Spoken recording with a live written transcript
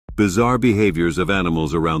Bizarre behaviors of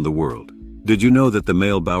animals around the world. Did you know that the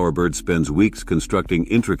male bowerbird spends weeks constructing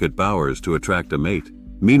intricate bowers to attract a mate?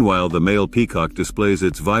 Meanwhile, the male peacock displays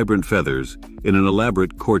its vibrant feathers in an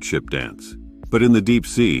elaborate courtship dance. But in the deep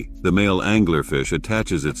sea, the male anglerfish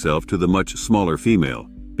attaches itself to the much smaller female,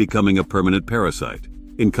 becoming a permanent parasite.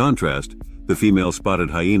 In contrast, the female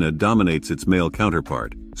spotted hyena dominates its male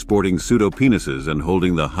counterpart, sporting pseudopenises and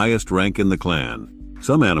holding the highest rank in the clan.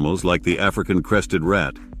 Some animals, like the African crested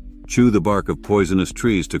rat, chew the bark of poisonous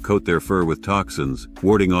trees to coat their fur with toxins,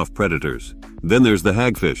 warding off predators. Then there's the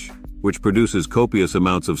hagfish, which produces copious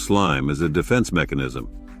amounts of slime as a defense mechanism,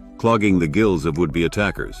 clogging the gills of would-be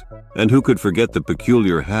attackers. And who could forget the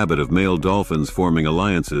peculiar habit of male dolphins forming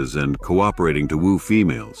alliances and cooperating to woo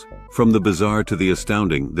females? From the bizarre to the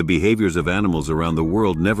astounding, the behaviors of animals around the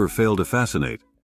world never fail to fascinate.